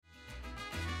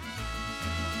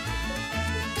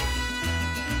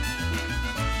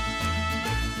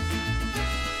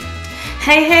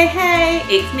Hey, hey, hey,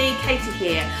 it's me, Katie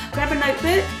here. Grab a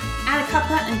notebook and a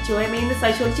cuppa and join me in the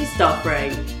Sociology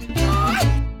Staffroom.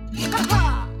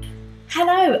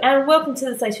 Hello and welcome to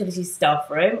the Sociology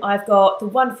Staffroom. I've got the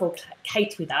wonderful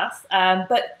Kate with us,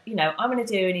 but I'm going to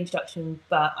do an introduction,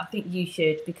 but I think you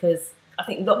should, because I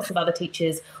think lots of other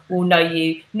teachers will know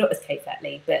you, not as Kate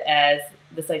Flatley, but as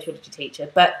the sociology teacher.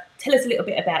 But tell us a little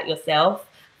bit about yourself,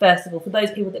 first of all, for those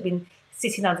people that have been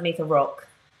sitting underneath a rock.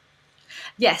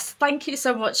 Yes, thank you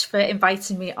so much for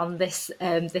inviting me on this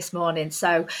morning.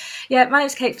 So, my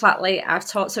name's Kate Flatley. I've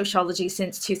taught sociology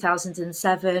since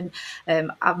 2007,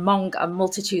 among a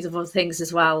multitude of other things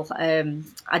as well.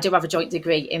 I do have a joint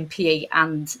degree in PE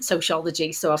and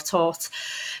sociology, so I've taught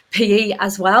PE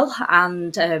as well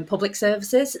and public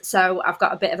services. So I've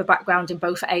got a bit of a background in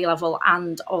both A-level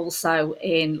and also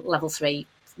in level 3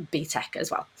 BTEC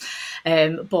as well.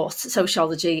 But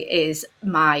sociology is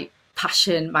my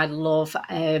passion, my love,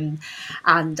 and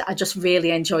I just really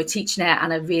enjoy teaching it,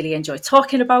 and I really enjoy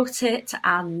talking about it.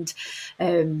 And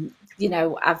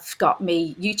I've got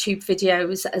me YouTube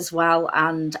videos as well,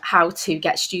 and how to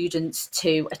get students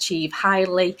to achieve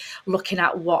highly, looking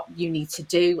at what you need to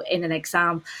do in an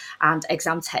exam and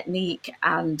exam technique,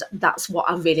 and that's what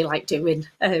I really like doing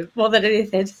more than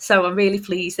anything. So I'm really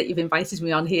pleased that you've invited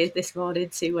me on here this morning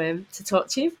to talk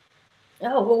to you.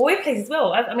 Oh, well, we're pleased as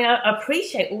well. I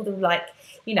appreciate all the,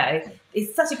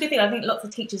 it's such a good thing. I think lots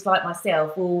of teachers like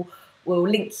myself will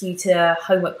link you to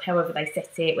homework however they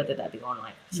set it, whether that be on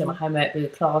show my homework with a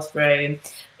classroom,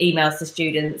 emails to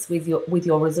students with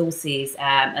your resources,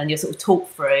 and your sort of talk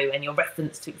through and your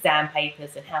reference to exam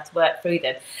papers and how to work through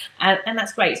them. And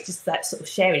that's great. It's just that sort of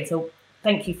sharing. So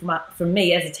thank you from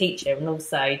me as a teacher, and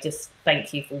also just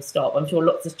thank you full stop. I'm sure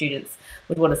lots of students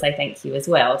would want to say thank you as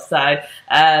well. So,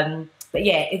 but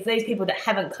yeah, if those people that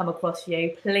haven't come across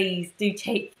you, please do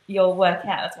check your work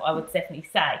out. That's what I would definitely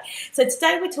say. So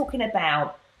today we're talking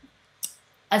about,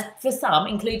 for some,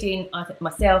 including I think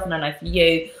myself, and I know for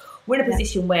you, we're in a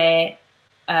position where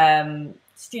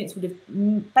students would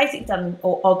have basically done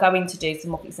or are going to do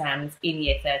some mock exams in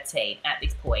year 13 at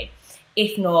this point.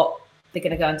 If not, they're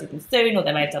going to go and do them soon, or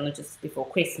they may have done them just before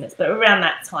Christmas, but around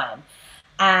that time.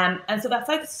 And so our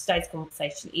focus of today's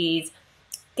conversation is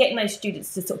getting those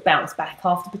students to sort of bounce back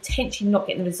after potentially not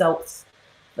getting the results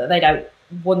that they don't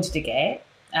wanted to get.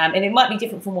 And it might be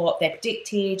different from what they're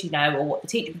predicted, or what the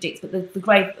teacher predicts, but the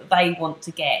grade that they want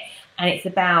to get. And it's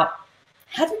about,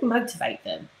 how do we motivate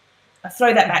them? I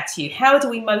throw that back to you. How do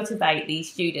we motivate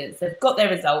these students? They've got their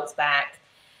results back.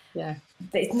 Yeah.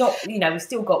 But it's not, we've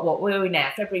still got, where are we now?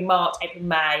 February, March, April,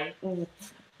 May.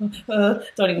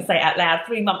 Don't even say it out loud.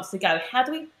 3 months to go. How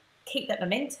do we keep that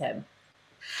momentum?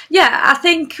 Yeah, I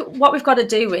think what we've got to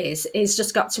do is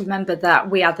just got to remember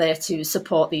that we are there to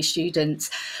support these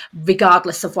students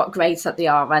regardless of what grades that they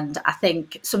are. And I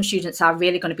think some students are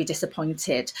really going to be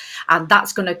disappointed, and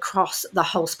that's going to cross the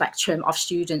whole spectrum of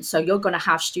students. So you're going to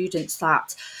have students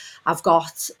that have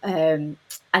got an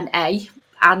A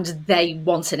and they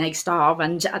want an A star,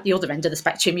 and at the other end of the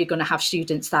spectrum you're going to have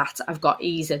students that have got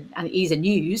E's and E's and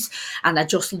U's and are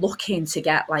just looking to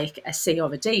get like a C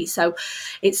or a D. So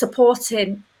it's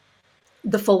supporting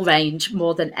the full range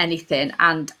more than anything,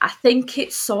 and I think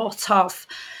it's sort of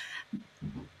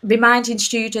reminding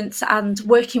students and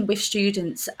working with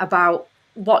students about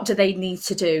what do they need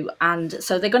to do. And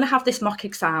so they're going to have this mock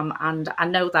exam, and I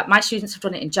know that my students have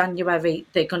done it in January.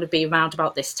 They're going to be around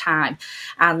about this time,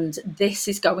 and this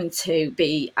is going to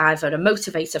be either a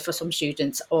motivator for some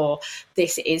students, or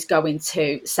this is going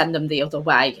to send them the other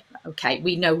way. Okay,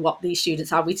 we know what these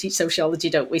students are. We teach sociology,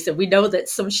 don't we? So we know that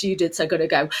some students are going to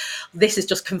go, this has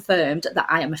just confirmed that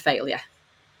I am a failure.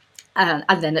 And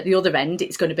then at the other end,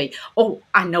 it's going to be, oh,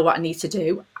 I know what I need to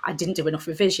do. I didn't do enough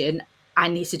revision. I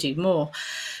need to do more.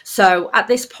 So at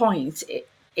this point, it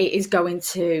is going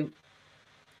to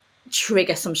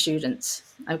trigger some students.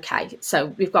 Okay, so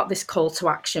we've got this call to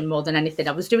action more than anything.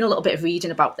 I was doing a little bit of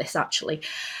reading about this, actually,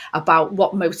 about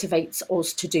what motivates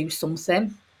us to do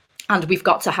something. And we've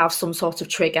got to have some sort of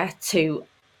trigger to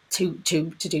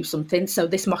do something. So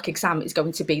this mock exam is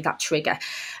going to be that trigger,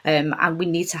 and we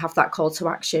need to have that call to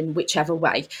action whichever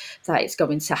way that it's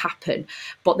going to happen.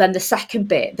 But then the second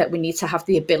bit, that we need to have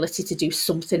the ability to do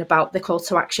something about the call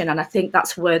to action, and I think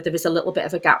that's where there is a little bit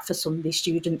of a gap for some of these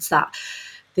students, that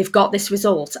they've got this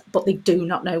result but they do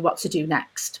not know what to do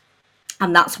next.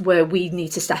 And that's where we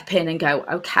need to step in and go,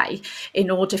 okay, in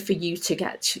order for you to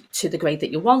get to the grade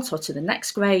that you want or to the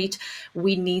next grade,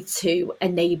 we need to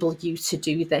enable you to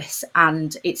do this.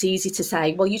 And it's easy to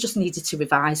say, well, you just needed to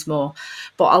revise more.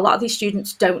 But a lot of these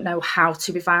students don't know how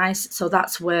to revise. So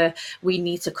that's where we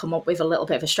need to come up with a little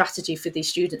bit of a strategy for these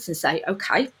students and say,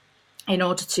 okay, in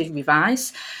order to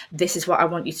revise, this is what I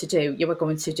want you to do. You are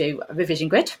going to do a revision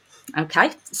grid. Okay,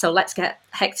 so let's get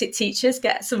hectic teachers,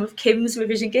 get some of Kim's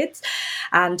revision grids,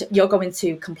 and you're going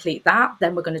to complete that.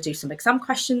 Then we're going to do some exam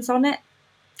questions on it.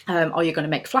 Or you're going to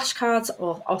make flashcards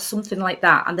or something like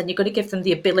that. And then you're going to give them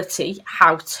the ability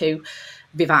how to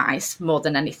revise more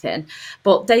than anything.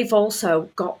 But they've also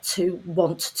got to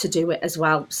want to do it as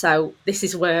well. So this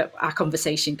is where our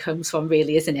conversation comes from,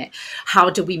 really, isn't it?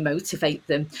 How do we motivate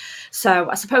them? So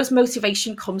I suppose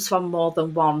motivation comes from more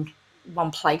than one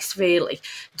place, really.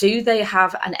 Do they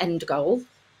have an end goal?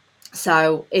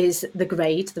 So is the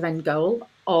grade their end goal?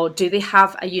 Or do they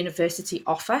have a university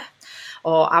offer?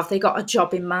 Or have they got a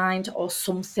job in mind or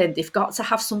something? They've got to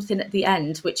have something at the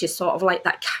end, which is sort of like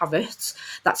that carrot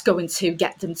that's going to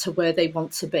get them to where they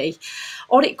want to be.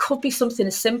 Or it could be something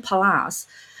as simple as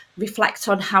reflect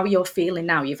on how you're feeling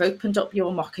now. You've opened up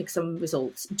your mock exam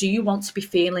results. Do you want to be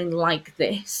feeling like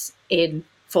this in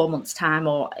 4 months' time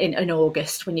or in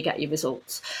August when you get your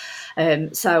results?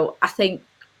 So I think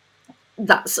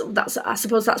that's I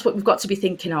suppose that's what we've got to be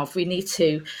thinking of. We need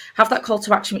to have that call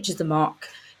to action, which is the mock,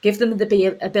 give them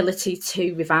the ability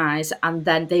to revise, and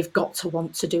then they've got to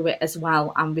want to do it as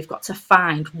well. And we've got to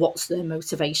find what's their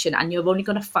motivation. And you're only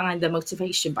going to find their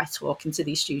motivation by talking to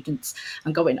these students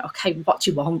and going, okay, what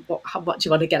do you want? What do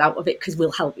you want to get out of it? Because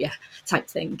we'll help you, type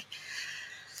thing.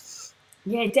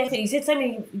 Yeah, definitely. You said so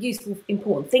many useful,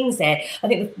 important things there. I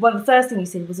think one of the first things you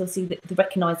said was obviously the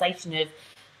recognition of,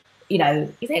 you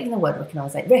know, is that even the word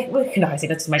recognising? Recognising,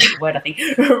 that's just make it a word, I think.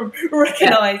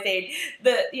 Recognising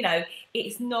that, you know,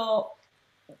 it's not,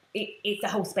 it's a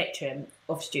whole spectrum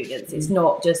of students. It's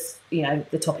not just, you know,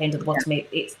 the top end or the bottom.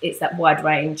 It's that wide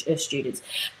range of students.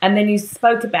 And then you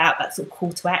spoke about that sort of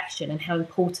call to action and how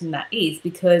important that is,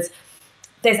 because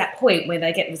there's that point where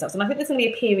they get the results. And I think there's going to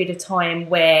be a period of time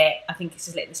where I think it's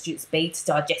just letting the students be to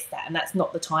digest that. And that's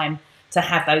not the time to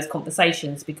have those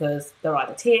conversations, because they're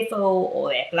either tearful or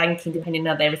they're blanking, depending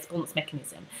on their response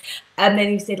mechanism. And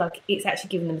then you said, like, it's actually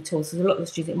giving them the tools. So a lot of the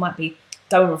students, it might be,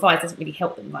 don't revise doesn't really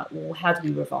help them. Like, well, how do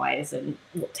we revise and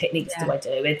what techniques do I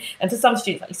do? And for some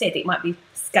students, like you said, it might be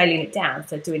scaling it down.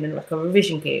 So doing like a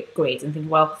revision grid and thinking,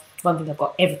 well, one thing, I've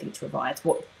got everything to revise.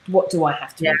 What do I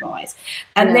have to revise?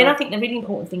 And then I think the really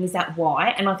important thing is that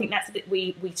why. And I think that's a bit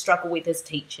we struggle with as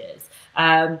teachers,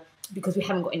 because we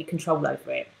haven't got any control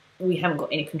over it. We haven't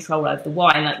got any control over the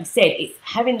why. And like you said, it's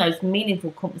having those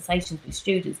meaningful conversations with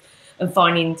students and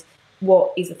finding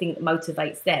what is the thing that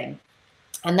motivates them.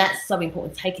 And that's so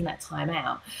important, taking that time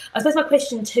out. I suppose my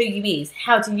question to you is,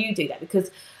 how do you do that?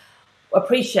 Because I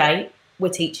appreciate we're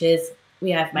teachers. We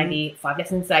have maybe 5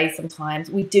 lessons a day sometimes.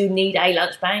 We do need a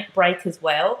lunch break as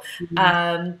well.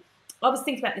 I was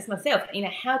thinking about this myself. You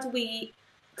know, how do we,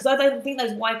 because I don't think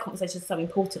those why conversations are so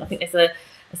important. I think there's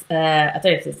I don't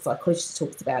know if there's a psychologist who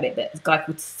talks about it, but there's a guy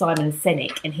called Simon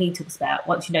Sinek, and he talks about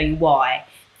once you know your why,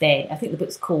 then I think the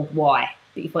book's called Why.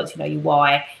 But once you know your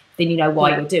why, then you know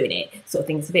why you're doing it. Sort of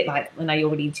thing. It's a bit like, I know you're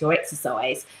really into your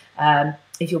exercise.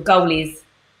 If your goal is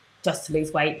just to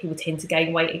lose weight, people tend to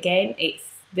gain weight again. It's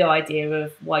the idea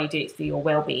of why you do it for your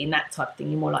well-being, that type of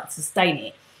thing. You're more likely to sustain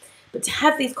it. But to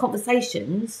have these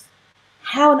conversations,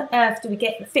 how on earth do we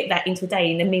fit that into a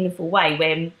day in a meaningful way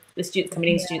when the students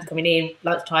coming in,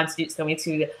 lunchtime, students coming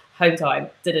into home time,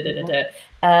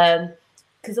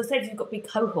 because I said, if you've got big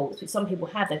cohorts, which some people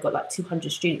have, they've got like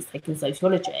 200 students taking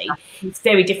sociology. It's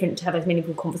very different to have those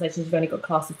meaningful conversations if you've only got a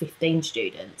class of 15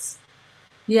 students.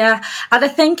 Yeah, and I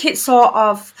think it's sort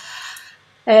of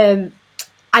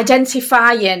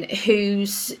identifying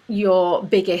who's your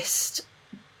biggest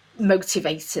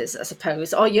motivators, I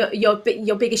suppose, or your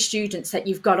biggest students that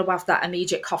you've got to have that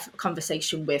immediate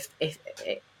conversation with. If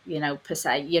you know, per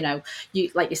se, you know, you,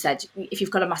 like you said, if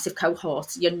you've got a massive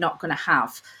cohort, you're not going to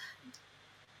have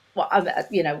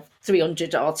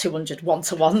 300 or 200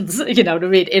 one-to-ones, you know,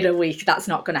 in a week. That's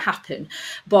not going to happen.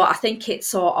 But I think it's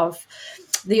sort of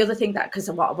the other thing, that,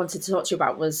 because what I wanted to talk to you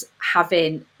about was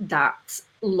having that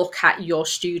look at your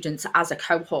students as a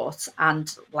cohort.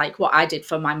 And like what I did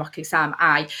for my mock exam,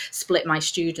 I split my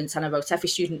students and I wrote every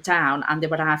student down, and they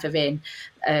were either in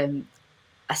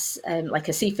like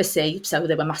a C for C, so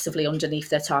they were massively underneath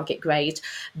their target grade.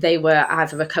 They were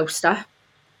either a coaster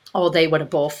or they were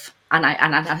above. And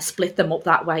I split them up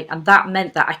that way. And that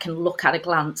meant that I can look at a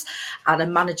glance at a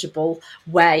manageable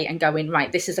way and going,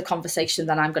 right, this is a conversation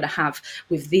that I'm going to have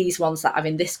with these ones that are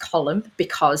in this column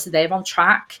because they're on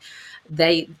track.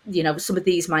 They, some of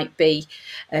these might be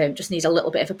just need a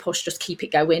little bit of a push, just keep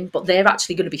it going, but they're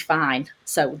actually going to be fine.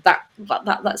 So that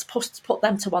let's put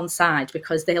them to one side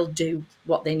because they'll do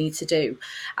what they need to do.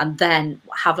 And then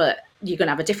you're going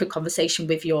to have a different conversation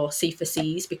with your C for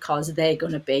Cs because they're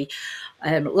going to be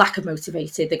lack of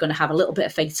motivated. They're going to have a little bit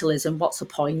of fatalism. What's the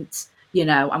point?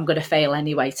 I'm going to fail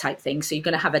anyway type thing. So you're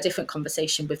going to have a different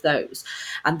conversation with those.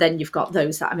 And then you've got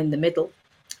those that are in the middle.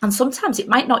 And sometimes it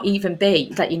might not even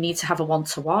be that you need to have a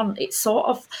one-to-one. It's sort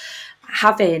of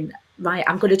having, right,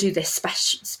 I'm going to do this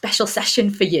special session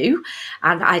for you,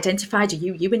 and I identified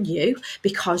you and you,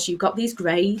 because you got these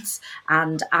grades,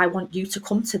 and I want you to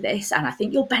come to this, and I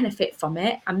think you'll benefit from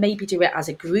it, and maybe do it as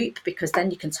a group, because then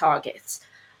you can target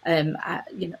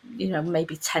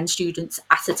maybe 10 students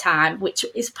at a time, which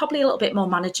is probably a little bit more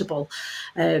manageable.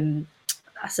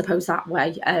 I suppose that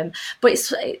way, but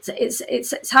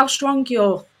it's how strong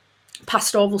your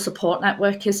pastoral support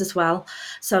network is as well.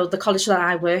 So the college that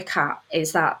I work at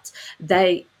is that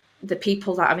the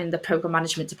people that are in the program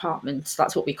management department,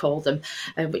 that's what we call them,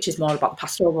 which is more about the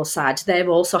pastoral side, they're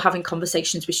also having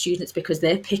conversations with students because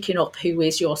they're picking up who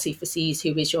is your C4Cs,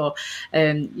 who is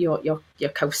your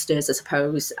coasters, I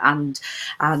suppose,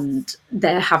 and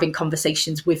they're having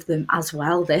conversations with them as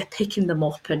well. They're picking them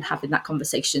up and having that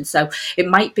conversation. So it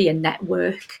might be a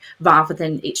network rather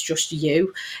than it's just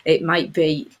you. It might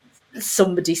be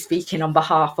somebody speaking on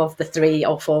behalf of the 3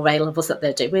 or 4 A levels that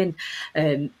they're doing,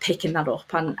 picking that up,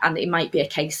 and it might be a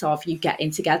case of you getting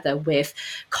together with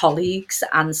colleagues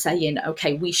and saying,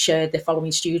 okay, we share the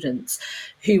following students,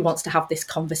 who wants to have this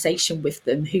conversation with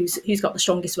them, who's got the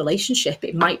strongest relationship.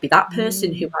 It might be that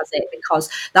person who has it, because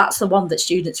that's the one that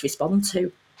students respond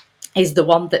to, is the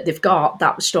one that they've got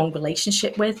that strong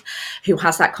relationship with, who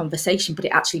has that conversation, but it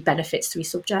actually benefits 3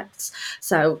 subjects.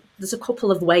 So there's a couple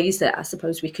of ways that I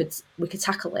suppose we could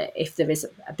tackle it if there is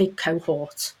a big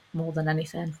cohort more than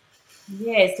anything.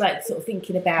 Yeah, it's like sort of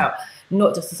thinking about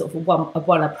not just a sort of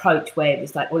one approach where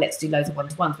it's like, well, let's do loads of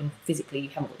one-to-ones when physically you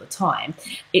haven't got the time.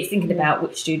 It's thinking about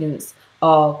which students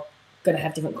are going to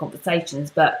have different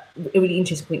conversations. But a really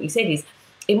interesting point you said is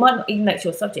it might not even match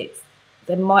your subjects.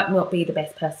 They might not be the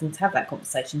best person to have that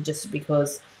conversation just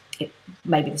because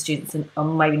maybe the students are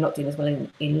maybe not doing as well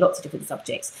in lots of different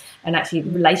subjects. And actually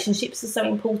relationships are so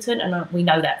important, and we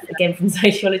know that again from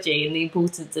sociology, and the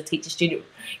importance of teacher-student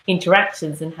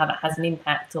interactions and how that has an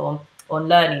impact on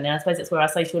learning. And I suppose that's where our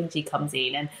sociology comes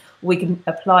in, and we can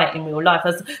apply it in real life. I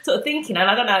was sort of thinking, and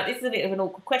I don't know, this is a bit of an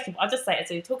awkward question, but I'll just say it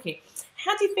as you're talking.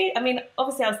 How do you feel? I mean,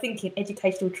 obviously, I was thinking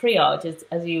educational triage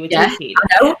as you were talking.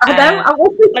 I know. I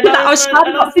was thinking, do I say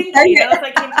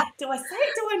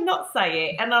it? Do I not say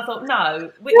it? And I thought,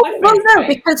 no.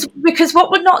 Because what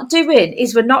we're not doing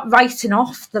is we're not writing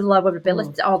off the lower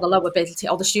ability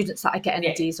or the students that are getting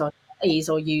a D's or E's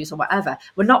or U's or whatever.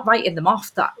 We're not writing them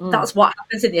off. That's what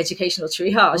happens in the educational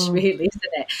triage, really, isn't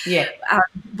it? Yeah.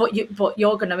 But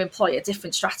you're going to employ a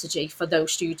different strategy for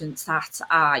those students that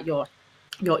are your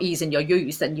E's and your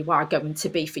U's than you are going to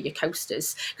be for your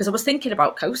coasters. Because I was thinking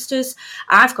about coasters.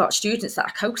 I've got students that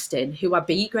are coasting who are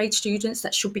B grade students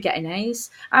that should be getting A's.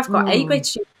 I've got A grade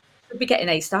students who should be getting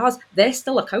A stars. They're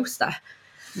still a coaster.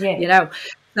 Yeah.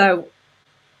 So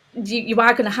you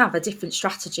are going to have a different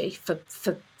strategy for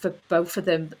both of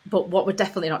them. But what we're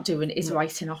definitely not doing is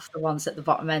writing off the ones at the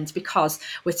bottom end, because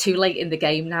we're too late in the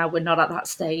game now. We're not at that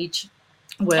stage.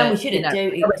 And we shouldn't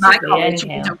do it.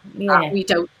 We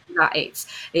don't do that.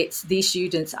 It's these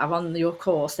students are on your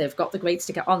course. They've got the grades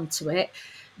to get onto it.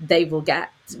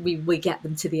 We get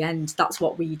them to the end. That's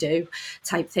what we do,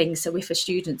 type thing. So if a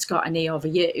student's got an E over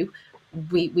U,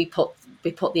 we put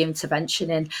the intervention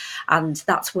in, and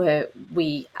that's where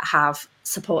we have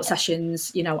support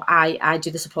sessions. I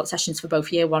do the support sessions for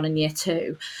both year 1 and year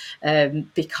 2,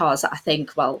 because I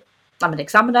think, well, I'm an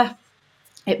examiner.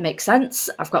 It makes sense.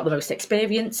 I've got the most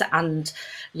experience, and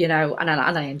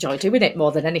I enjoy doing it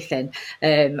more than anything.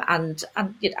 And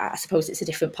I suppose it's a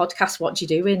different podcast. What do you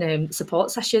do in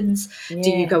support sessions? Yeah. Do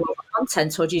you go over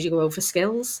content or do you go over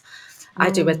skills? I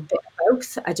do a bit of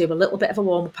both. I do a little bit of a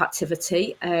warm-up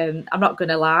activity. I'm not going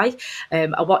to lie.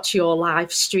 I watch your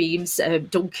live streams,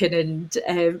 Duncan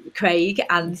and Craig,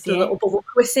 and the little bubble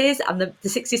quizzes and the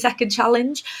 60-second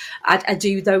challenge. I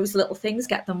do those little things,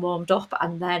 get them warmed up,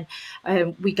 and then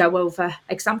we go over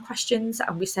exam questions,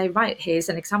 and we say, right, here's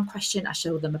an exam question. I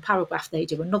show them a paragraph. They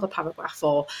do another paragraph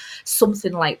or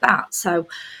something like that. So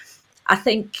I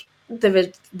think there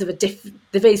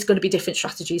is going to be different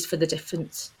strategies for the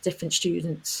different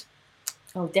students.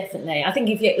 Oh, definitely. I think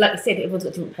if you, like you said, everyone's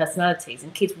got different personalities,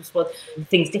 and kids will respond to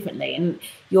things differently. And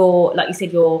like you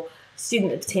said, your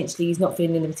student that potentially is not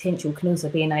feeling the potential can also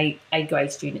be an A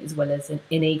grade student as well as an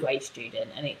E grade student.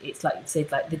 And it's like you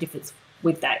said, like the difference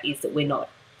with that is that we're not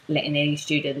letting any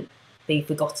student be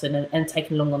forgotten and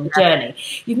taken along on the journey.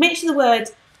 You've mentioned the word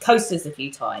coasters a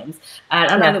few times,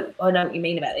 and I know what you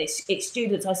mean about this. It's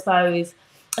students, I suppose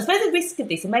the risk of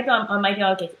this, and maybe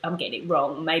I'm getting it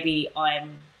wrong. Maybe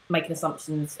I'm making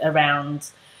assumptions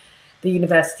around the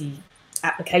university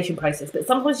application process, but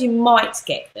sometimes you might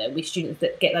get there with students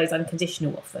that get those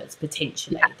unconditional offers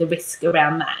potentially. The risk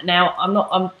around that. Now, I'm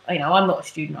not a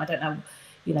student. I don't know,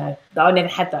 I never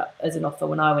had that as an offer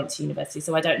when I went to university,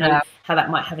 so I don't know how that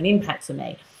might have an impact on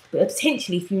me. But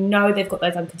potentially, if you know they've got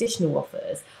those unconditional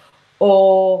offers,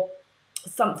 or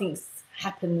something's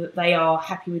happened that they are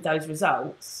happy with those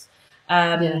results,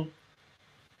 that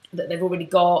they've already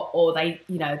got, or they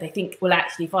think, well,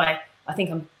 actually, if I think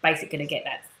I'm basically going to get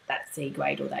that C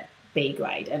grade or that B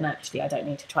grade, and actually I don't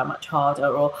need to try much harder,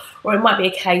 or it might be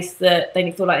a case that they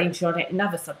feel like they need to try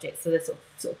another subject, so they're sort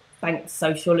of bank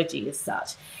sociology as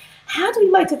such. How do we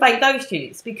motivate those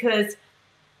students? Because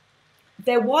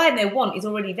their why and their want is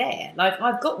already there. Like,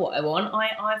 I've got what I want.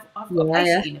 I've got a place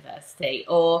at university,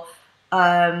 or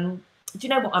do you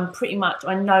know what?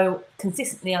 I know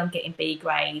consistently I'm getting B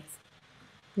grades.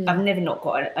 I've never not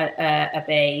got a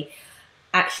B.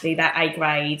 Actually, that A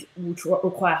grade will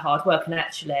require hard work, and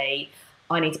actually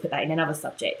I need to put that in another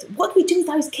subject. What do we do with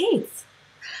those kids?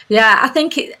 Yeah, I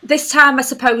think this time, I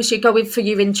suppose you're going for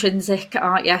your intrinsic,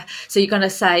 aren't you? So you're going to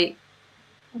say,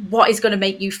 what is going to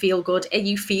make you feel good? Are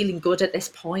you feeling good at this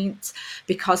point?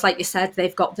 Because, like you said,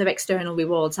 they've got their external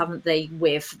rewards, haven't they,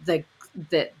 with the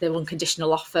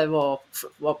unconditional offer or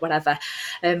whatever.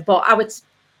 But I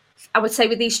would say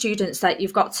with these students that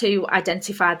you've got to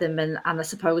identify them and I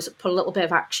suppose put a little bit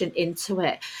of action into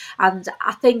it. And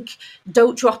I think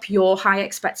don't drop your high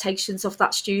expectations of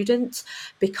that student,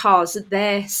 because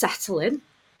they're settling,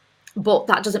 but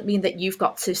that doesn't mean that you've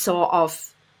got to sort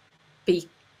of be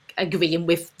agreeing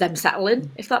with them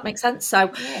settling, if that makes sense. So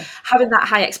having that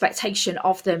high expectation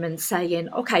of them and saying,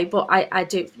 okay, but I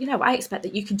do, I expect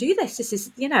that you can do this. This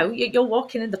is, you're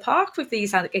walking in the park with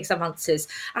these exam answers.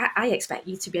 I expect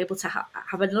you to be able to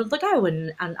have another go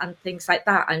and things like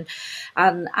that,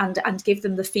 and give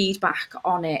them the feedback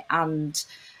on it, and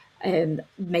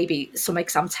maybe some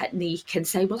exam technique, and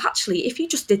say, well, actually, if you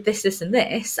just did this, this and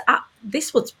this,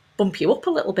 this would bump you up a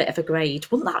little bit of a grade.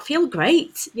 Wouldn't that feel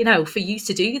great, for you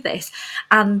to do this?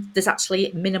 And there's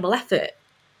actually minimal effort,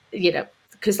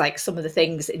 because like some of the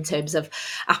things in terms of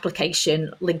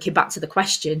application, linking back to the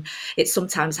question, it's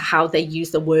sometimes how they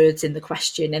use the words in the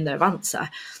question in their answer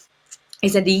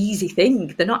is an easy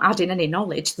thing. They're not adding any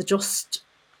knowledge. They're just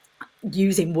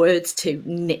using words to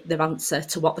knit their answer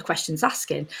to what the question's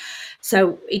asking.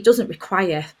 So it doesn't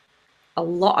require a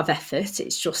lot of effort.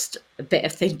 It's just a bit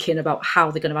of thinking about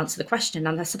how they're going to answer the question.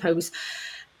 And I suppose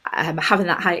having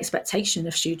that high expectation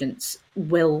of students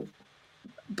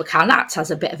can act as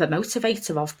a bit of a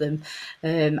motivator of them.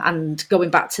 And going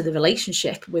back to the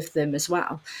relationship with them as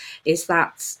well, is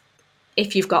that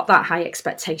if you've got that high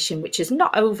expectation, which is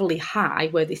not overly high,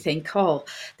 where they think, oh,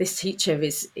 this teacher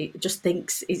is just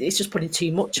putting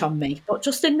too much on me, but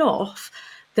just enough,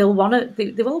 they will want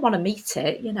to meet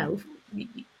it.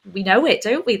 We know it,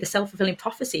 don't we? The self-fulfilling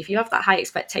prophecy. If you have that high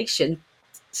expectation,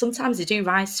 sometimes they do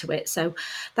rise to it. So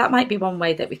that might be one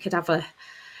way that we could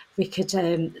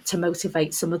to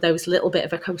motivate some of those little bit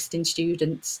of a coasting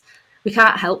students. We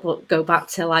can't help but go back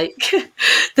to like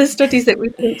the studies that we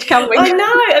teach, can we? I know.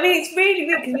 I mean, it's really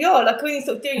weird because you're like, when you're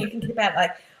sort of doing, you're thinking about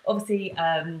like, obviously,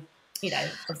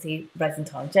 obviously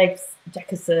Rosenthal,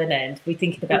 Jacobson, and we're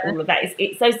thinking about all of that.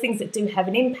 It's those things that do have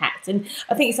an impact. And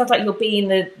I think it sounds like you're being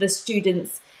the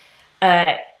students'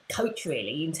 coach,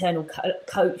 really, internal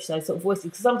coach, those sort of voices,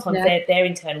 because sometimes their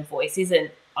internal voice isn't,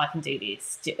 I can do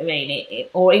this. Do you know what I mean?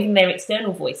 Or even their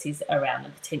external voices around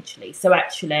them potentially. So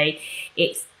actually,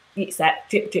 it's that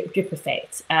drip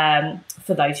effect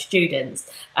for those students.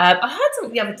 I heard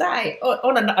something the other day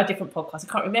on a different podcast.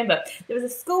 I can't remember. There was a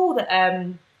school that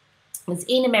was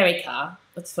in America. I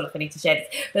just feel like I need to share this.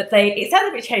 But it sounds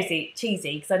a bit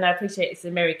cheesy because I appreciate it's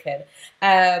American.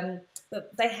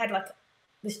 But they had like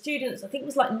the students. I think it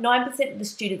was like 9% of the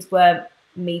students were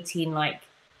meeting like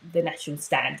the national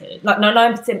standard. Like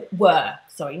 9% were,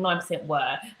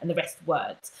 and the rest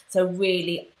weren't. So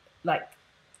really like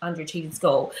underachieving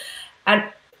school. And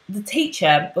the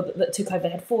teacher that took over, they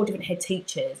had 4 different head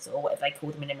teachers, or whatever they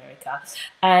call them in America,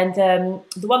 and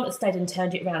the one that stayed and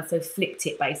turned it around, so flipped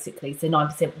it basically, so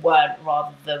 9% weren't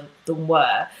rather than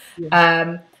were.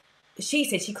 She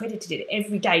said she credited it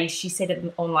every day. She said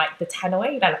it on like the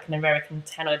tannoy, like an American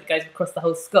tannoy that goes across the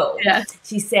whole school. Yeah.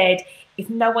 She said, if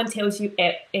no one tells you,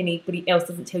 anybody else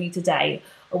doesn't tell you today,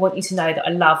 I want you to know that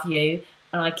I love you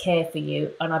and I care for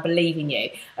you and I believe in you.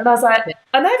 And I was like,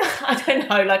 I know that, I don't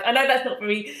know, like, I know that's not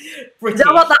very British. You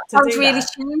know what, that sounds do really that.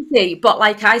 cheesy, but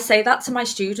like I say that to my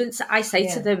students. I say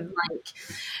Yeah. to them, like,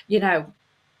 you know,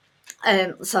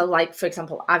 so like, for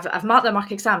example, I've marked their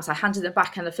mock exams, I handed them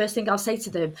back, and the first thing I'll say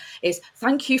to them is,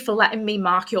 thank you for letting me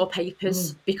mark your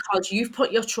papers, because you've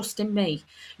put your trust in me.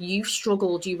 You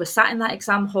struggled, you were sat in that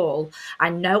exam hall.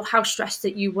 I know how stressed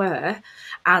that you were,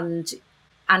 and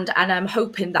I'm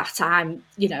hoping that I'm,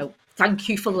 you know, thank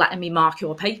you for letting me mark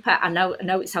your paper. I know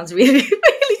it sounds really,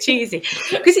 really cheesy,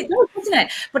 because it does, doesn't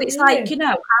it? But it's like, you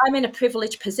know, I'm in a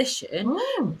privileged position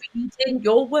reading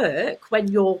your work when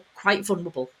you're quite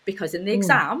vulnerable, because in the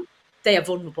exam, they are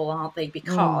vulnerable, aren't they?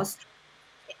 Because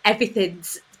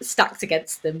everything's stacked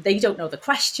against them. They don't know the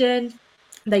question.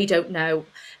 They don't know,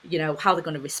 you know, how they're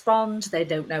going to respond. They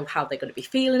don't know how they're going to be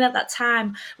feeling at that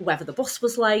time, whether the bus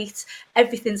was late.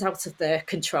 Everything's out of their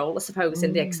control, I suppose,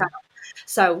 in the exam.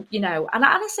 So, you know, and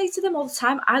I say to them all the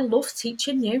time, I love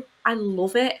teaching you. I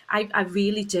love it. I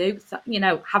really do. You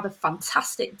know, have a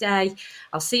fantastic day.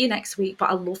 I'll see you next week, but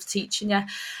I love teaching you.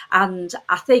 And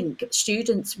I think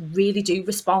students really do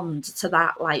respond to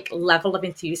that, like, level of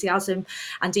enthusiasm.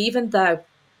 And even though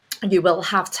you will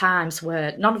have times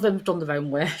where none of them have done their own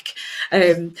work.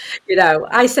 You know,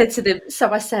 I said to them,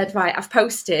 so I said, right, I've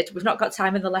posted, we've not got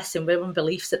time in the lesson, we're on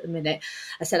beliefs at the minute.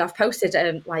 I said, I've posted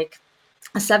like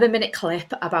a 7-minute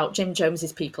clip about Jim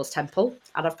Jones's People's Temple,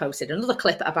 and I've posted another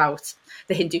clip about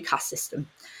the Hindu caste system.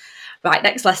 Right,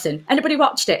 next lesson. Anybody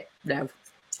watched it? No.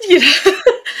 You know?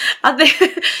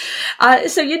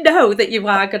 And so you know that you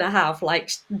are going to have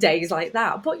like days like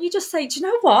that, but you just say, do you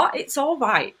know what? It's all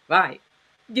right, right?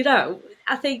 You know,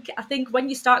 I think when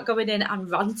you start going in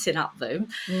and ranting at them,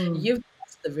 you've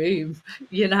lost the room,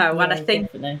 you know. Yeah, and I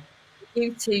think definitely.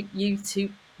 you to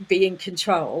be in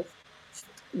control,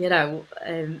 you know.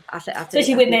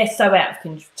 Especially when they're so out of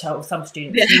control, some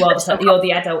students, you're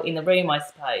the adult in the room, I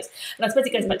suppose. And I suppose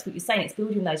it goes back to what you're saying, it's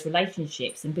building those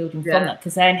relationships and building from that,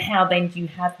 because then how then do you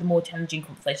have the more challenging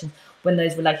conversations when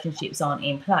those relationships aren't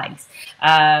in place?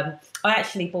 I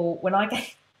actually bought, when I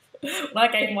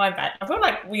gave mine back, I feel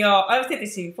like I've said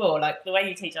this to you before, like the way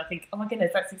you teach, I think, oh my goodness,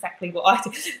 that's exactly what I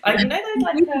do. You know those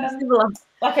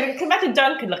like I can imagine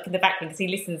Duncan like in the background, because he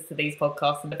listens to these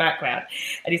podcasts in the background,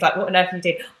 and he's like, what on earth are you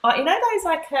doing? You know those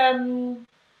like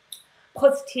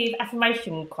positive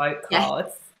affirmation quote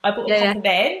cards? I bought a pack of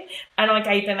them, and I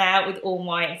gave them out with all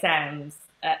my exams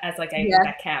as I gave them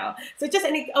back out. So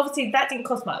obviously that didn't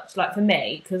cost much, like for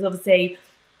me, because obviously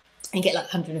you get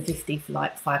like 150 for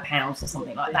like £5 or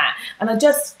something like that. And I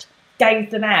just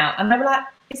gave them out, and they were like,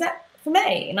 is that for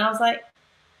me? And I was like,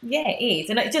 yeah, it is.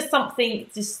 And it's just something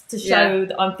just to show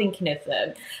that I'm thinking of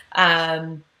them.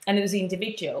 And it was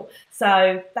individual.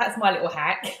 So that's my little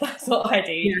hack. That's what I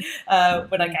did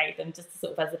when I gave them, just to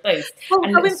sort of as a boost.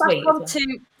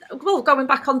 Well, going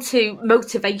back onto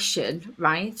motivation,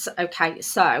 right? Okay,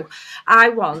 so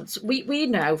we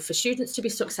know for students to be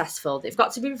successful, they've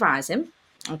got to be revising.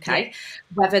 Okay,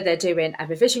 whether they're doing a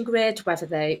revision grid, whether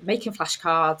they're making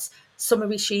flashcards,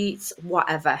 summary sheets,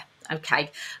 whatever. Okay,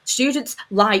 students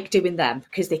like doing them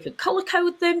because they can colour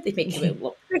code them, they make it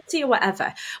look pretty or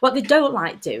whatever. What they don't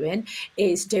like doing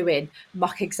is doing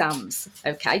mock exams.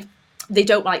 Okay, they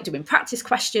don't like doing practice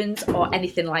questions or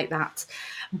anything like that.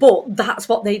 But that's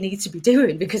what they need to be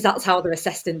doing, because that's how they're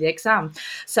assessed in the exam.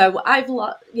 So I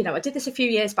did this a few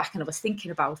years back, and I was thinking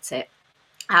about it.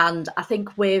 And I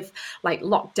think with like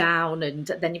lockdown, and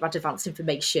then you had advanced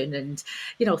information and,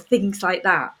 you know, things like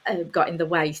that got in the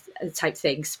way type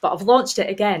things. But I've launched it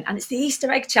again, and it's the Easter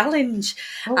egg challenge.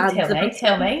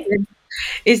 Tell me.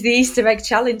 Is the Easter egg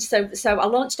challenge. So I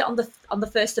launched it on the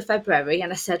 1st of February,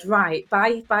 and I said, right,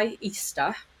 by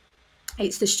Easter,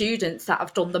 it's the students that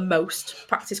have done the most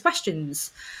practice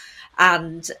questions.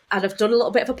 And I've done a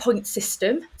little bit of a point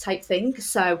system type thing.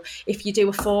 So if you do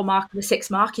a 4 mark and a 6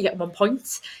 mark, you get 1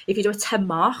 point. If you do a 10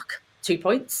 mark, 2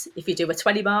 points. If you do a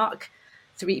 20 mark,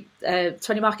 20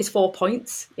 mark is 4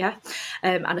 points,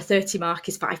 and a 30 mark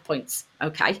is 5 points.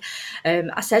 Okay,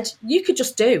 I said you could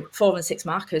just do 4 and 6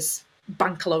 markers,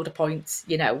 bank a load of points,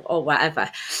 you know, or whatever.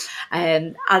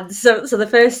 And so the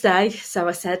first day, so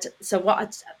I said, so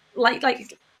what? Like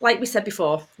we said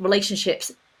before,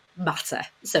 relationships matter.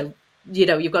 So you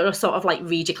know, you've got to sort of like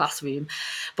read your classroom.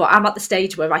 But I'm at the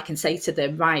stage where I can say to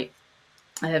them, right,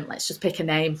 let's just pick a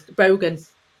name. Brogan,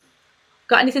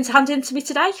 got anything to hand in to me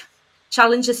today?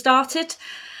 Challenge has started.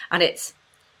 And it's,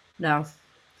 no.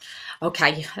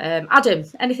 Okay, Adam,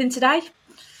 anything today?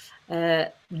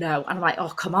 No. And I'm like, oh,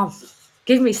 come on,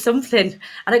 give me something.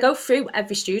 And I go through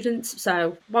every student.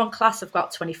 So one class I've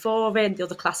got 24 in, the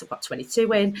other class I've got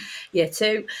 22 in, year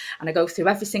 2. And I go through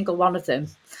every single one of them.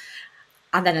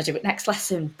 And then I do it next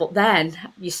lesson. But then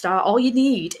you start, all you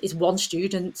need is one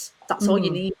student. That's all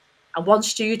you need. And one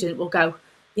student will go,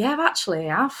 yeah, actually,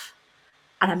 I have.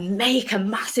 And I make a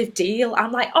massive deal.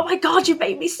 I'm like, oh my God, you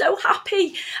made me so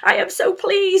happy. I am so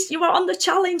pleased. You are on the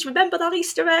challenge. Remember that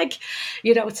Easter egg,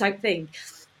 you know, type thing.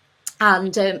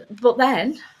 And, but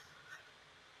then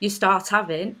you start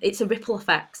having, it's a ripple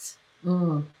effect.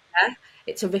 Yeah?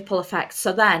 It's a ripple effect.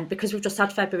 So then, because we've just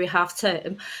had February half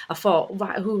term, I thought,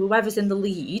 right, whoever's in the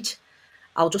lead,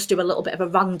 I'll just do a little bit of a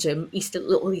random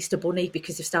little Easter bunny,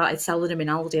 because they've started selling them in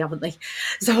Aldi, haven't they?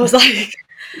 So I was like,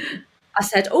 I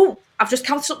said, oh, I've just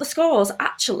counted up the scores.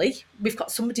 Actually, we've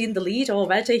got somebody in the lead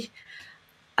already.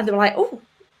 And they were like, oh,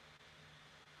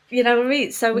 you know what I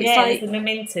mean? So it's like, there's the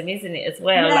momentum, isn't it, as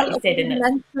well, like you said.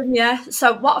 Momentum, yeah.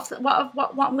 So what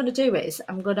I'm going to do is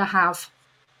I'm going to have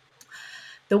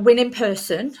the winning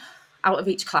person out of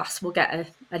each class will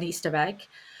get an Easter egg,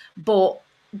 but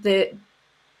the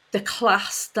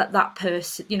class that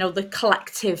person, you know, the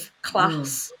collective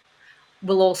class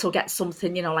will also get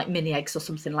something, you know, like mini eggs or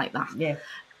something like that. Yeah.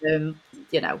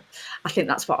 You know, I think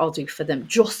that's what I'll do for them,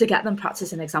 just to get them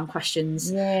practicing exam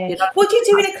questions. Yeah. You know, What do you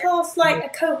do in a class, like a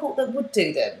cohort that would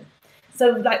do them? So,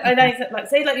 like, I know, like,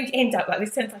 say, like, you end up, like,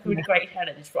 this sounds like a really great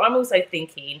challenge, but I'm also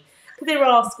thinking, because there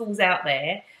are schools out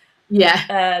there,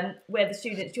 where the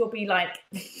students, you'll be like,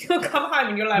 you'll come home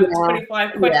and you'll have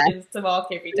 25 questions to mark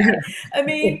every day. I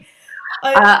mean,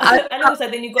 and also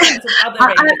then you've got that sort of other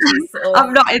end, which is sort of,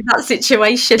 I'm not in that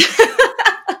situation.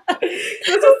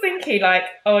 I was just thinking, like,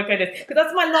 oh my goodness, because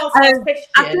that's my last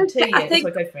question to you. I think,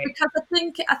 so go for it. Because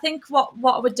I think what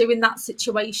I would do in that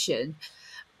situation,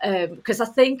 because I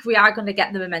think we are going to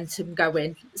get the momentum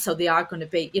going. So they are going to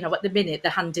be, you know, at the minute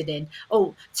they're handing in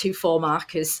 2 4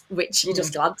 markers, which you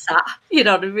just glance at. You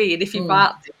know what I mean? If you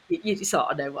mark them, you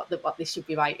sort of know what they should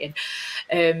be writing.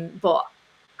 But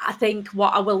I think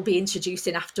what I will be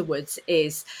introducing afterwards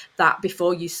is that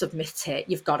before you submit it,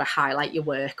 you've got to highlight your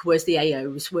work. Where's the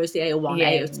AOs? Where's the AO1,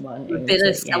 AO2? A bit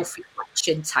of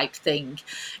self-reflection type thing,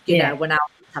 you know, when I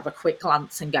have a quick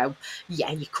glance and go, yeah,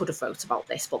 you could have wrote about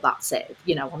this, but that's it.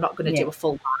 You know, I'm not going to do a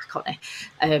full mark on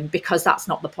it, because that's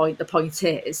not the point. The point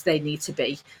is they need to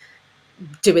be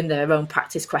doing their own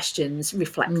practice questions,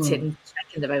 reflecting,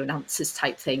 checking their own answers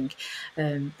type thing.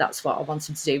 That's what I want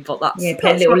them to do. But that's put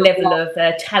a little level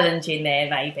of challenge in there,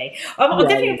 maybe. I'm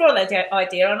definitely brought that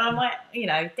idea, and I might, you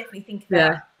know, definitely think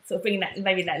about sort of bringing that,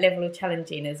 maybe that level of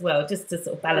challenge in as well, just to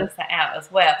sort of balance that out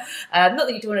as well. Not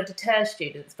that you don't want to deter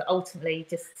students, but ultimately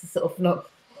just to sort of not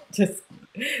just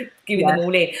giving them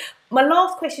all in. My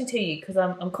last question to you, because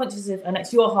I'm conscious of, and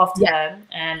it's your half term,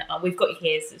 and we've got you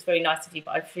here, so it's very nice of you,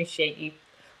 but I appreciate you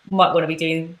might want to be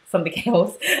doing something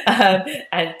else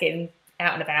and getting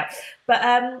out and about. But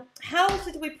how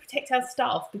do we protect our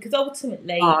staff? Because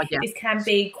ultimately this can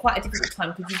be quite a difficult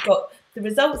time, because you've got the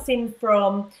results in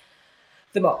from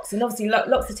the mocks, and obviously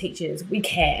lots of teachers, we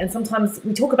care, and sometimes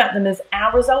we talk about them as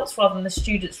our results rather than the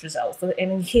students' results,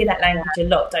 and you hear that language a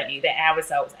lot, don't you? They're our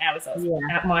results,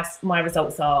 my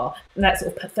results are, and that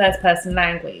sort of first person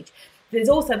language. There's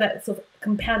also that sort of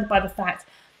compounded by the fact,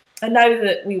 I know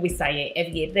that we always say it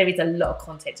every year, there is a lot of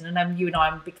content, and I know you and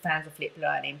I are big fans of flipped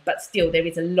learning, but still there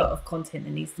is a lot of content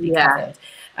that needs to be covered.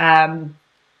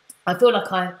 I feel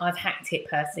like I've hacked it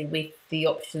personally with the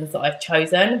options that I've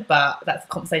chosen, but that's a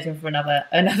conversation for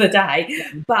another day.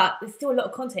 But there's still a lot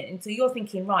of content, and so you're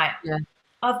thinking, right,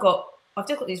 I've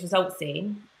just got these results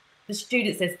in. The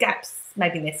students, there's gaps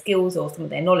maybe in their skills or some of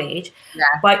their knowledge,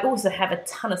 but I also have a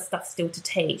ton of stuff still to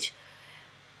teach.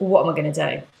 What am I going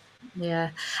to do? Yeah,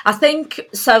 I think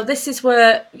so. This is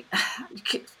where,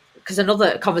 because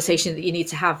another conversation that you need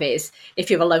to have is if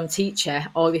you're a lone teacher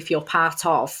or if you're part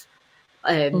of,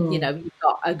 you know, you've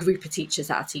got a group of teachers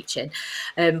that are teaching,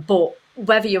 but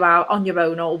whether you are on your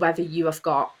own or whether you have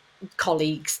got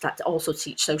colleagues that also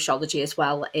teach sociology as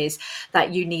well, is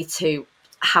that you need to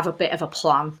have a bit of a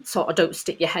plan. Sort of don't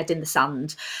stick your head in the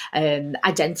sand,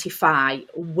 identify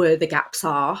where the gaps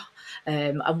are,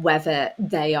 and whether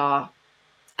they are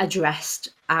addressed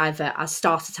either as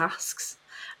starter tasks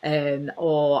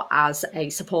or as a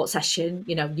support session,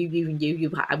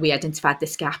 we identified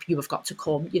this gap, you have got to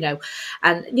come,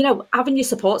 and having your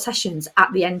support sessions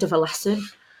at the end of a lesson.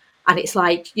 And it's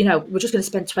like, we're just going to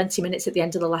spend 20 minutes at the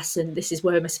end of the lesson. This is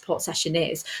where my support session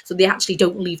is. So they actually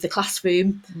don't leave the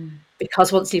classroom,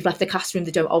 because once they've left the classroom,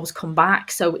 they don't always come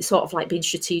back. So it's sort of like being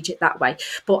strategic that way.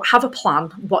 But have a plan,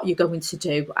 what you're going to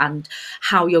do and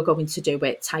how you're going to do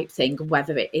it type thing,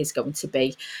 whether it is going to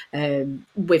be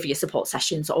with your support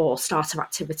sessions or starter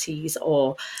activities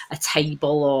or a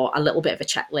table or a little bit of a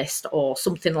checklist or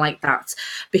something like that.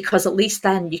 Because at least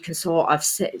then you can sort of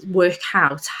work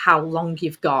out how long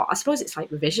you've got. I suppose it's like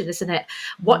revision, isn't it?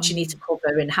 What you need to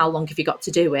cover and how long have you got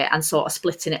to do it, and sort of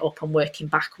splitting it up and working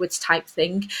backwards type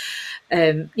thing.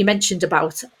 You mentioned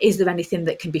about, is there anything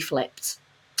that can be flipped?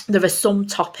 There are some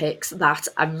topics that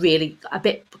are really a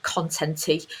bit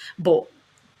contenty, but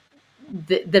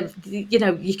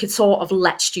you could sort of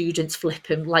let students flip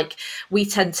them. Like, we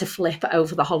tend to flip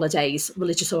over the holidays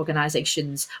religious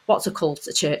organisations, what's a cult,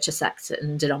 a church, a sect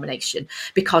and denomination,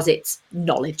 because it's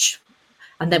knowledge.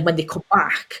 And then when they come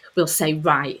back, we'll say,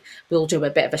 right, we'll do a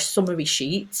bit of a summary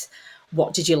sheet.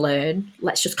 What did you learn?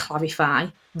 Let's just clarify.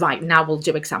 Right, now we'll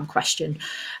do exam question,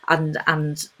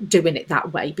 and doing it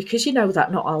that way, because you know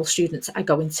that not all students are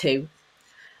going to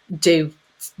do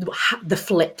the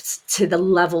flipped to the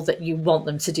level that you want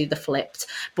them to do the flipped,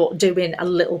 but doing a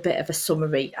little bit of a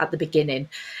summary at the beginning,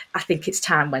 I think it's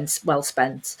time well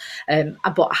spent.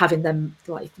 But having them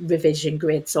like revision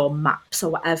grids or maps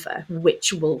or whatever,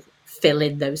 which will fill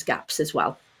in those gaps as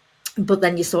well. But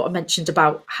then you sort of mentioned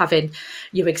about having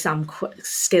your exam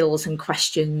skills and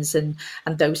questions and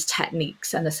those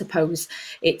techniques. And I suppose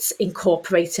it's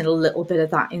incorporating a little bit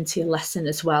of that into your lesson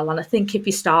as well. And I think if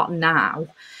you start now,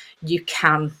 you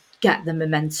can get the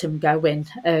momentum going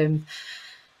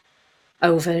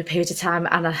over a period of time.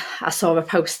 And I saw a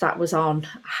post that was on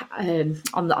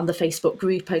the Facebook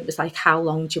group. It was like, how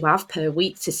long do you have per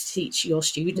week to teach your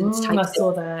students? I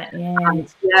saw that, yeah.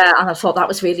 And I thought that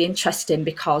was really interesting,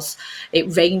 because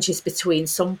it ranges between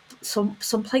some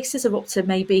places are up to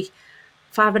maybe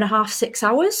 5.5, 6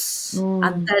 hours,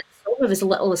 and then some of as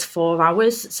little as 4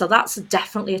 hours. So that's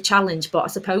definitely a challenge. But I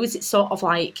suppose it's sort of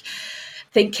like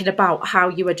thinking about how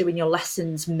you are doing your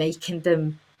lessons, making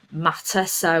them matter.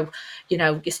 So,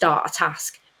 you start a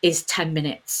task is 10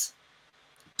 minutes.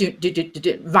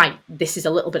 Right, this is a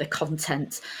little bit of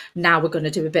content. Now we're going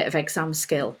to do a bit of exam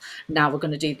skill. Now we're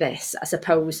going to do this. I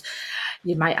suppose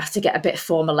you might have to get a bit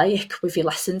formulaic with your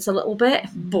lessons a little bit,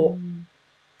 but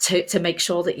to make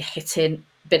sure that you're hitting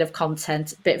a bit of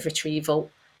content, a bit of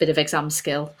retrieval, bit of exam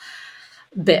skill,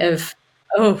 bit of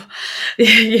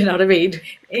you know what I mean?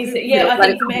 I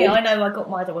think for me, I know I got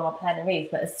my idea where my planner is,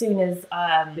 but as soon as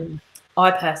I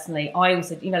also,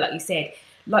 like you said,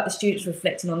 like the students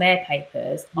reflecting on their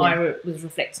papers, I was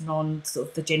reflecting on sort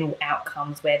of the general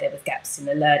outcomes where there was gaps in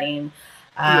the learning,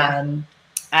 and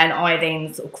I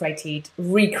then sort of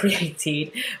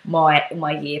recreated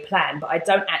my year plan. But I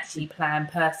don't actually plan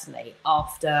personally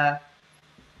after.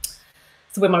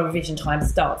 So when my revision time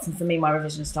starts, and for me, my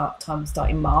revision time start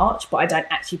in March, but I don't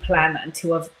actually plan that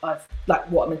until I've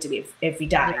like what I'm going to do every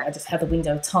day. I just have a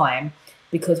window of time,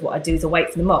 because what I do is I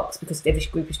wait for the mocks, because every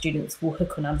group of students will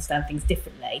hook and understand things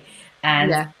differently,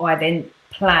 and I then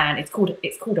plan. It's called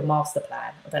a master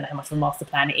plan. I don't know how much of a master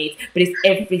plan it is, but it's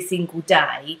every single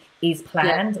day is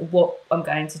planned what I'm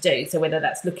going to do. So whether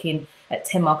that's looking at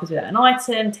 10 markers without an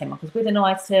item, 10 markers with an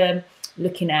item,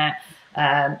 looking at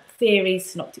theories,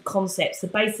 synoptic concepts. So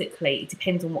basically, it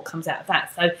depends on what comes out of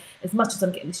that. So as much as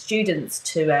I'm getting the students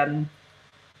to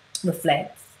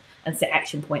reflect and set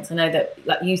action points, I know that,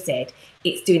 like you said,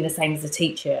 it's doing the same as a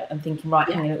teacher and thinking,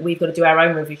 right, we've got to do our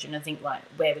own revision and think, right,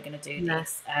 where we're going to do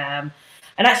this. And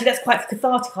actually, that's quite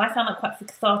cathartic. I found that quite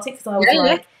cathartic, because I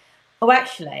was oh,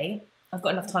 actually, I've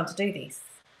got enough time to do this.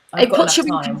 It puts you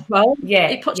in control.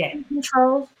 It puts you in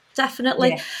control.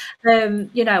 Definitely. And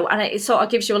it sort of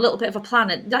gives you a little bit of a plan.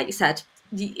 And like you said,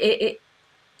 I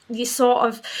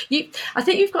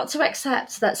think you've got to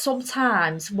accept that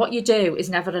sometimes what you do is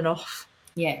never enough.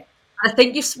 Yeah. I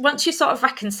think once you sort of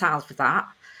reconcile with that,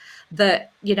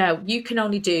 you can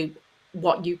only do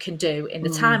what you can do in the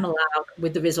time allowed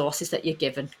with the resources that you're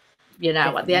given.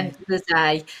 At the end of the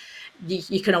day,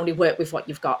 you can only work with what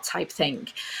you've got type thing.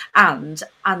 And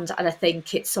I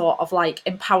think it's sort of like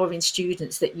empowering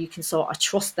students that you can sort of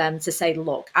trust them to say,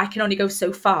 look, I can only go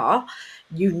so far.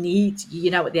 You need,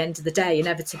 at the end of the day,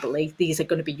 inevitably, these are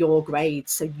going to be your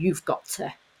grades. So you've got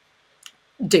to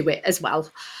do it as well,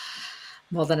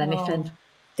 more than anything.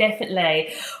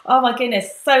 Definitely. Oh my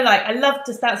goodness. So like, I love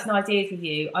just bouncing ideas with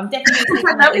you. I'm definitely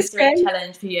taking that Easter egg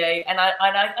challenge for you. And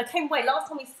I can't wait. Last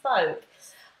time we spoke,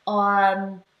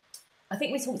 I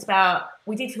think we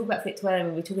did talk about fit to earn.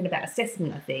 We were talking about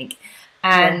assessment, I think.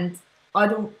 And I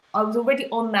was already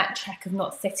on that track of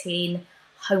not setting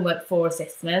homework for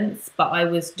assessments, but I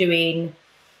was doing,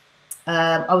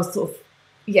 I was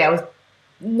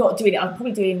not doing it. I'm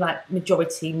probably doing like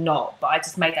majority not, but I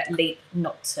just made that leap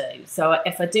not to. So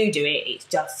if I do it, it's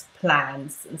just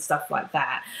plans and stuff like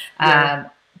that.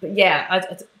 But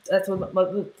that's what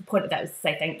the point of that was to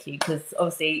say thank you, because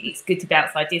obviously it's good to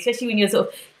bounce ideas, especially when you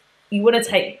want to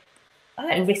take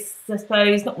risks, I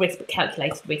suppose, not risks but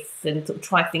calculated risks, and sort of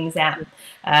try things out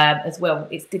as well.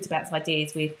 It's good to bounce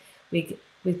ideas with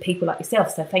people like yourself.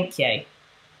 So thank you.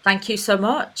 Thank you so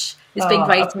much. It's been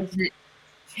great, isn't it?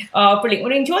 Oh, brilliant.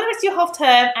 Well, enjoy the rest of your half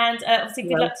term, and obviously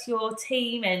good luck to your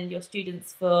team and your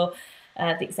students for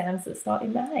the exams that start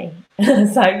in May.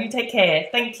 So you take care.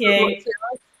 Thank you.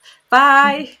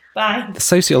 Bye. Bye. The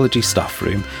Sociology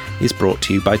Staffroom is brought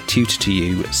to you by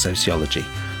Tutor2U Sociology.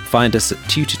 Find us at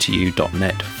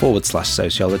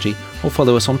tutor2u.net/sociology, or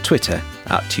follow us on Twitter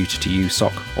at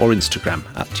tutor2usoc or Instagram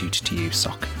at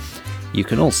tutor2usoc. You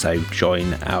can also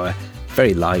join our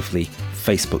very lively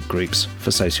Facebook groups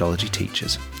for sociology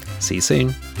teachers. See you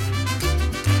soon.